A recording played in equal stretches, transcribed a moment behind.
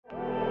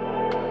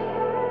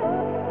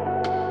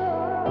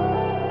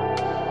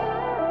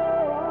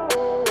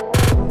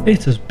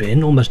It has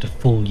been almost a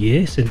full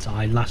year since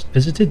I last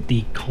visited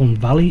the Colne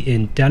Valley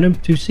in Denham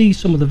to see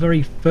some of the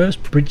very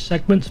first bridge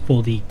segments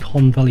for the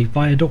Colne Valley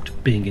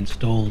Viaduct being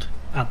installed.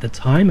 At the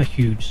time, a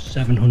huge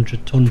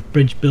 700-ton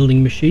bridge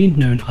building machine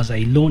known as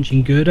a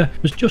launching girder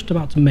was just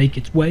about to make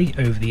its way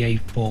over the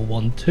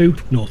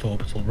A412 North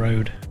Orbital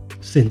Road.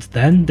 Since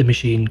then, the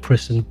machine,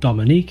 christened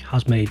Dominique,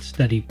 has made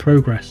steady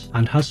progress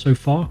and has so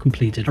far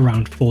completed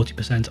around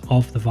 40%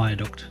 of the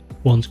viaduct.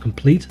 Once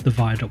complete, the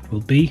viaduct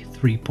will be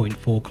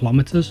 3.4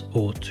 kilometers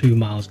or 2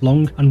 miles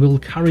long and will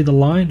carry the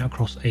line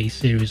across a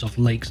series of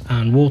lakes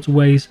and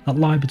waterways that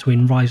lie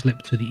between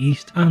Ruislip to the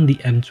east and the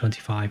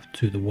M25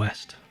 to the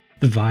west.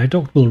 The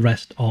viaduct will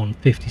rest on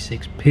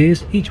 56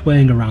 piers, each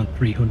weighing around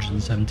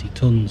 370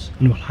 tonnes,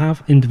 and will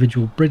have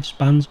individual bridge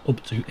spans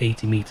up to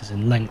 80 metres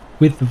in length,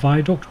 with the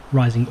viaduct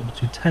rising up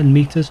to 10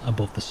 metres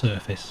above the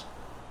surface.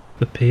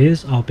 The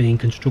piers are being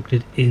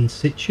constructed in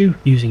situ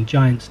using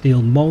giant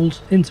steel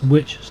moulds into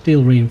which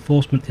steel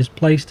reinforcement is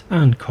placed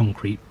and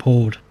concrete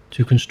poured.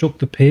 To construct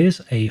the piers,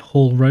 a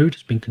haul road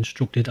has been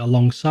constructed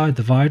alongside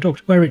the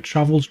viaduct where it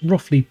travels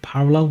roughly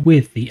parallel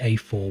with the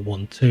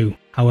A412.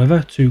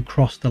 However, to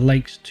cross the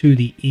lakes to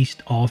the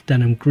east of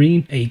Denham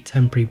Green, a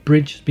temporary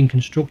bridge has been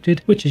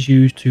constructed which is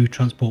used to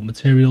transport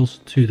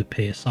materials to the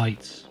pier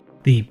sites.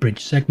 The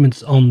bridge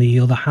segments, on the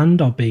other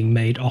hand, are being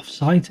made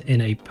off-site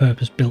in a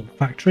purpose-built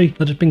factory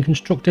that has been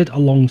constructed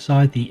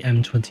alongside the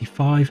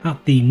M25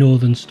 at the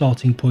northern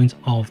starting point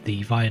of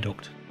the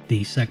viaduct.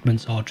 These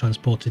segments are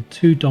transported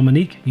to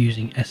Dominique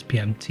using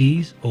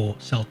SPMTs or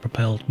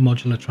self-propelled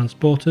modular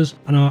transporters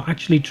and are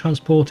actually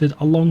transported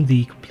along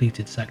the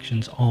completed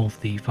sections of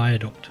the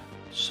viaduct.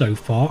 So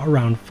far,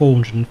 around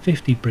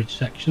 450 bridge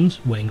sections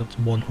weighing up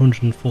to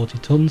 140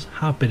 tonnes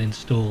have been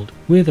installed,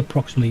 with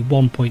approximately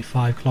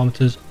 1.5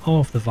 kilometres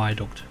of the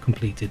viaduct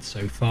completed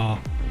so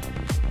far.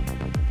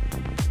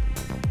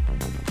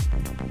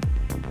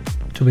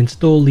 To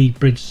install the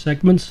bridge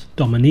segments,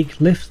 Dominique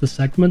lifts the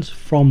segments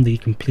from the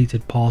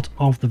completed part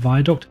of the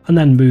viaduct and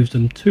then moves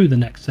them to the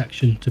next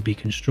section to be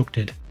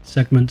constructed.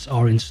 Segments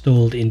are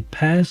installed in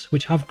pairs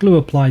which have glue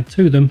applied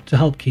to them to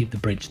help keep the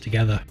bridge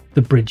together.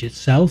 The bridge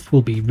itself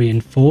will be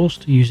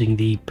reinforced using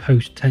the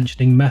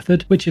post-tensioning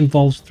method, which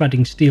involves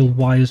threading steel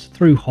wires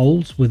through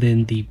holes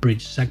within the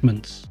bridge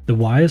segments. The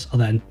wires are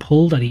then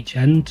pulled at each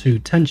end to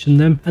tension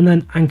them and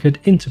then anchored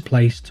into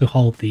place to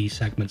hold the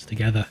segments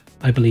together.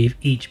 I believe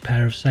each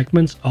pair of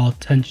segments are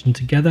tensioned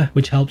together,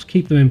 which helps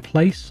keep them in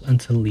place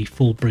until the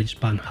full bridge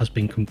span has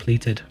been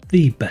completed.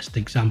 The best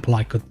example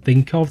I could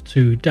think of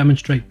to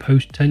demonstrate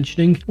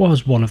post-tensioning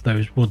was one of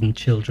those wooden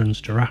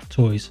children's giraffe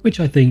toys, which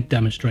I think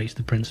demonstrates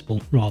the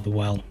principle rather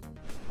well.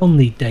 On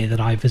the day that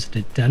I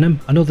visited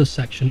Denham, another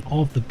section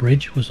of the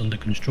bridge was under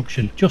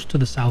construction just to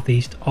the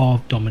southeast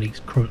of Dominique's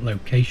current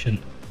location.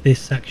 This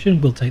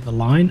section will take the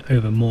line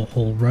over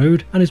Moorhall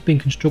Road and is being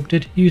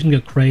constructed using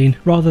a crane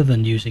rather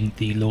than using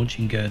the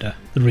launching girder.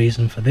 The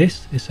reason for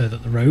this is so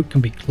that the road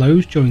can be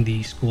closed during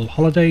the school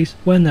holidays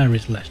when there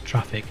is less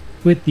traffic,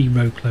 with the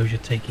road closure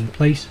taking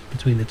place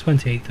between the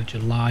 28th of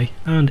July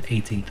and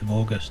 18th of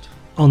August.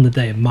 On the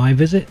day of my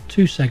visit,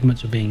 2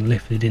 segments were being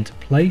lifted into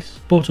place,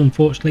 but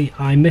unfortunately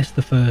I missed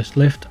the first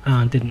lift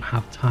and didn't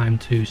have time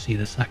to see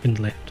the second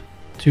lift.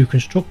 To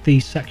construct the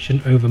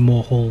section over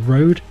Moorhall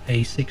Road,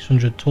 a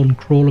 600-ton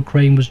crawler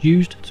crane was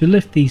used to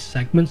lift these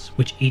segments,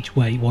 which each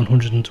weigh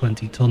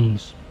 120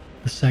 tons.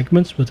 The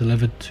segments were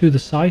delivered to the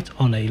site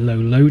on a low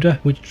loader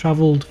which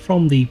travelled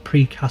from the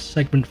precast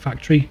segment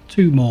factory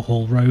to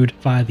Moorhall Road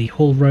via the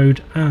Hull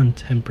Road and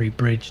temporary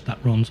bridge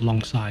that runs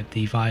alongside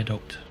the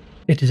viaduct.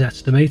 It is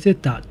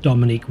estimated that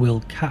Dominique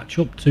will catch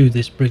up to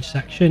this bridge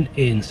section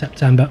in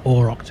September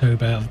or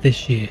October of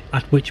this year,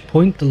 at which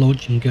point the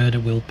launching girder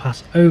will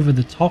pass over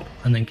the top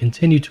and then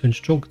continue to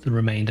construct the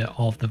remainder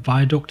of the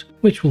viaduct,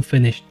 which will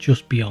finish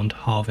just beyond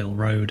Harville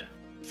Road.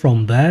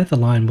 From there, the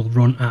line will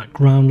run at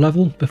ground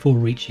level before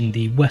reaching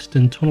the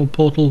western tunnel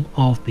portal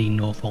of the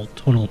Northolt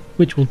Tunnel,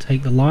 which will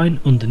take the line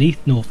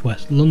underneath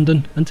northwest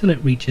London until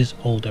it reaches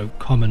Old Oak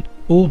Common,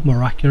 or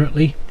more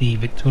accurately, the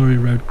Victoria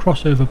Road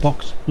crossover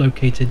box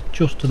located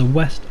just to the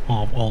west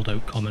of Old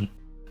Oak Common.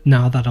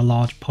 Now that a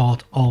large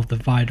part of the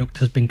viaduct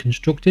has been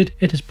constructed,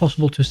 it is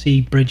possible to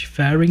see bridge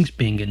fairings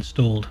being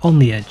installed on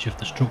the edge of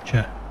the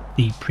structure.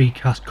 The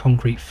precast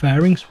concrete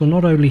fairings will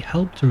not only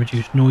help to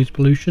reduce noise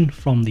pollution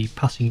from the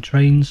passing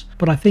trains,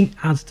 but I think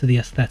adds to the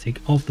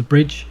aesthetic of the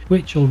bridge,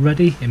 which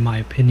already, in my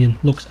opinion,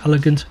 looks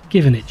elegant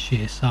given its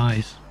sheer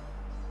size.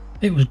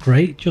 It was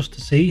great just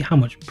to see how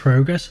much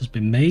progress has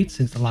been made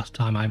since the last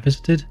time I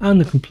visited, and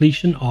the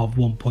completion of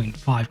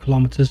 1.5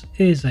 kilometers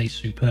is a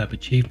superb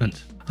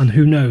achievement. And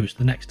who knows,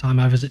 the next time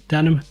I visit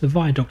Denham, the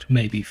viaduct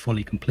may be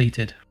fully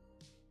completed.